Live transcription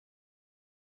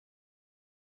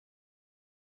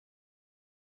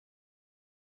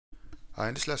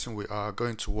In this lesson we are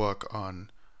going to work on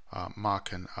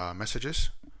marking messages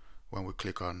when we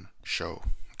click on show.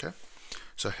 Okay,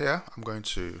 so here I'm going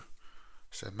to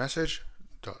say message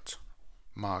dot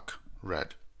mark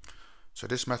red. So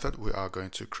this method we are going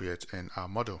to create in our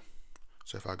model.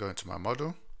 So if I go into my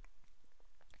model,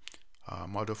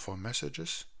 model for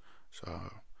messages,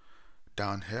 so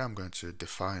down here I'm going to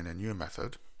define a new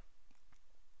method,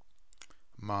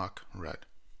 mark red.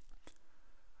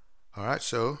 Alright,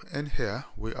 so in here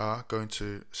we are going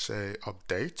to say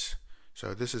update.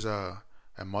 So this is a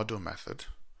model method.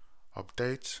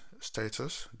 Update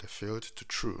status, the field, to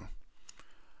true.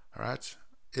 Alright,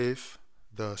 if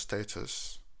the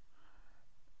status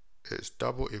is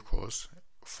double equals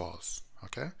false.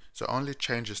 Okay, so only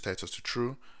change the status to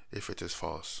true if it is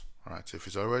false. Alright, if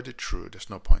it's already true, there's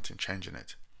no point in changing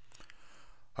it.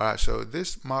 Alright, so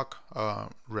this mark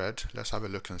red, let's have a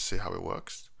look and see how it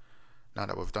works. Now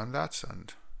that we've done that,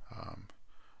 and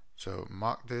so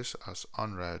mark this as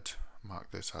unread,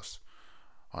 mark this as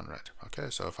unread. Okay,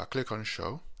 so if I click on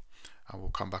show, and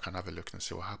we'll come back and have a look and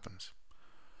see what happens.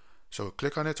 So we'll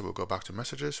click on it, we'll go back to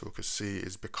messages, we could see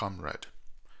it's become red.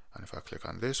 And if I click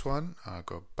on this one, I'll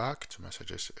go back to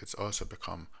messages, it's also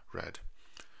become red.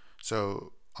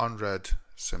 So unread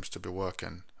seems to be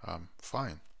working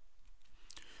fine.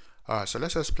 Alright, so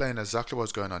let's explain exactly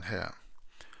what's going on here.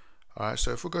 Alright,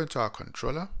 so if we go into our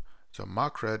controller, so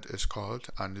mark red is called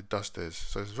and it does this.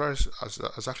 So it's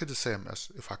exactly the same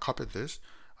as if I copied this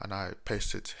and I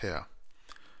paste it here.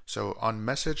 So on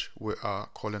message we are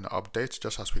calling update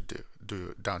just as we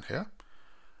do down here,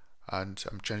 and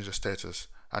I'm changing the status.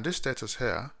 And this status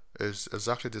here is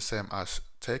exactly the same as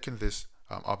taking this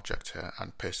object here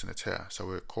and pasting it here. So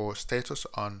we call status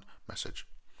on message.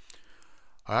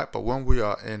 Alright, but when we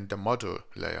are in the model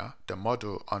layer, the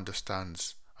model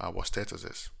understands what status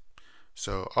is.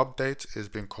 So update is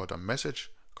being called a message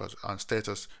because and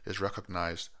status is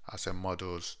recognized as a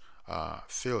model's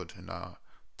field in our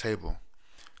table.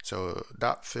 So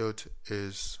that field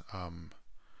is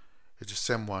the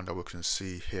same one that we can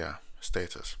see here,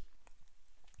 status.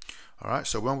 Alright,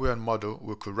 so when we're in model,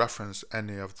 we could reference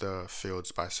any of the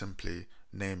fields by simply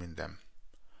naming them.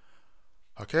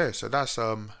 Okay, so that's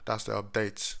the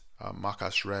update mark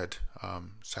as red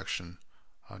section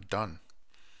done.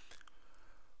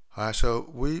 Alright, so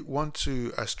we want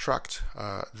to extract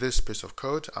this piece of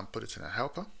code and put it in a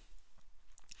helper.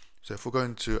 So if we go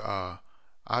into our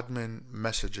admin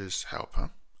messages helper,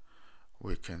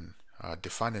 we can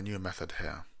define a new method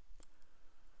here.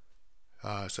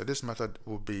 So this method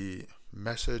will be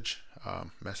message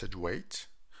wait.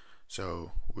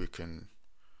 So we can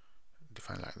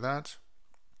define like that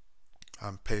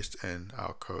and paste in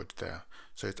our code there.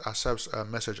 So it accepts a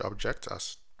message object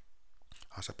as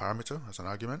a parameter, as an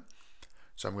argument.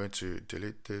 So I'm going to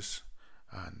delete this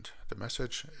and the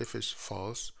message. If it's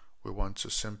false, we want to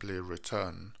simply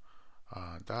return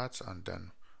that, and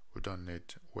then we don't need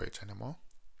wait anymore.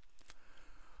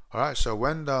 Alright, so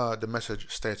when the message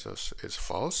status is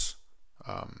false,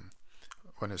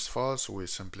 when it's false, we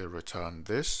simply return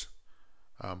this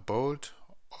bold,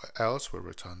 or else we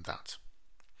return that.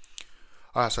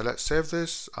 Alright, so let's save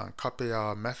this and copy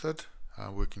our method,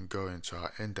 and we can go into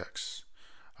our index.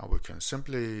 And we can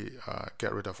simply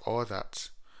get rid of all that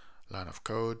line of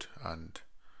code, and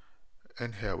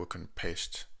in here we can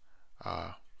paste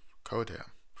our code here.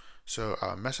 So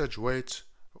our message wait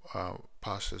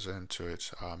passes into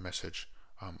its message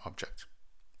object.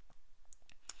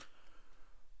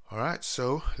 Alright,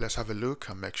 so let's have a look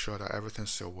and make sure that everything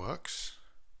still works.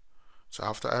 So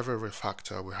after every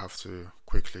refactor we have to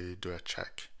quickly do a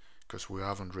check because we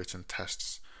haven't written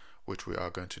tests, which we are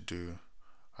going to do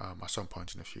at some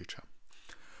point in the future.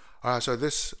 Alright, so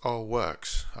this all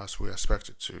works as we expect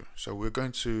it to. So we're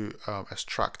going to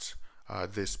extract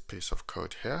this piece of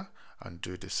code here and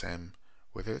do the same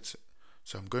with it.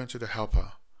 So I'm going to the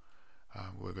helper.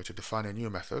 We're going to define a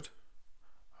new method.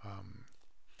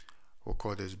 We'll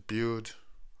call this build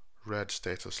red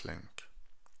status link.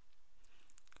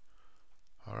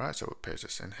 Alright, so we'll paste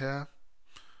this in here.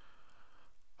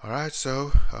 Alright,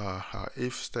 so our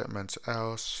if statement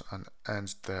else and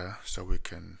ends there, so we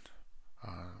can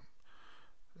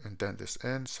indent this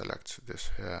in, select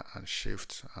this here and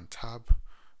shift and tab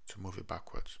to move it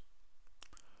backwards.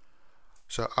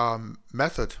 So our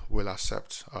method will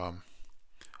accept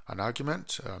an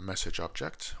argument, a message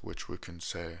object, which we can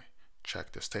say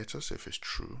check the status. If it's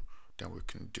true, then we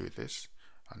can do this,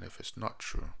 and if it's not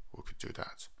true, we could do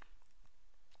that.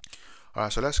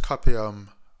 Alright, so let's copy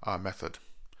our method,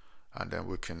 and then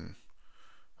we can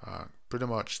pretty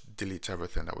much delete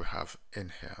everything that we have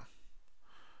in here.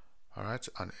 All right,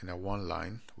 and in a one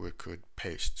line we could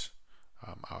paste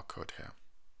our code here.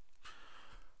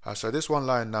 So this one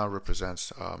line now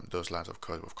represents those lines of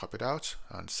code we've copied out,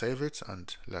 and save it,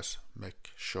 and let's make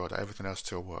sure that everything else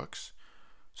still works.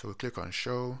 So we click on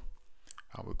show,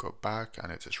 and we go back,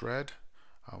 and it is red,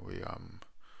 and we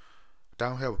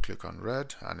down here we click on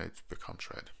red, and it becomes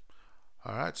red.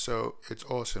 All right, so it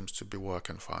all seems to be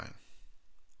working fine.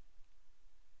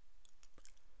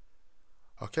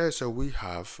 Okay, so we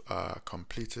have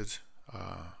completed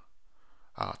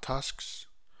our tasks.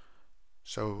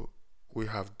 So we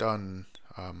have done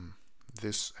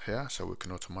this here, so we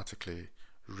can automatically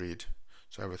read.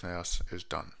 So everything else is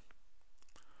done.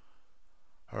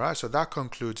 Alright, so that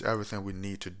concludes everything we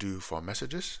need to do for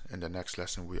messages. In the next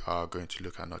lesson, we are going to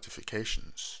look at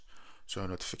notifications. So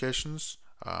notifications,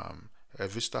 a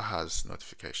visitor has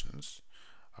notifications,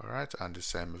 alright, and the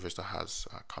same visitor has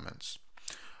comments.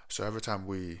 So every time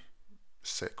we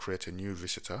create a new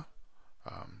visitor,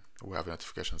 we have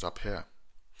notifications up here.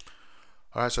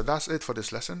 Alright, so that's it for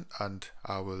this lesson, and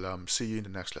I will see you in the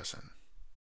next lesson.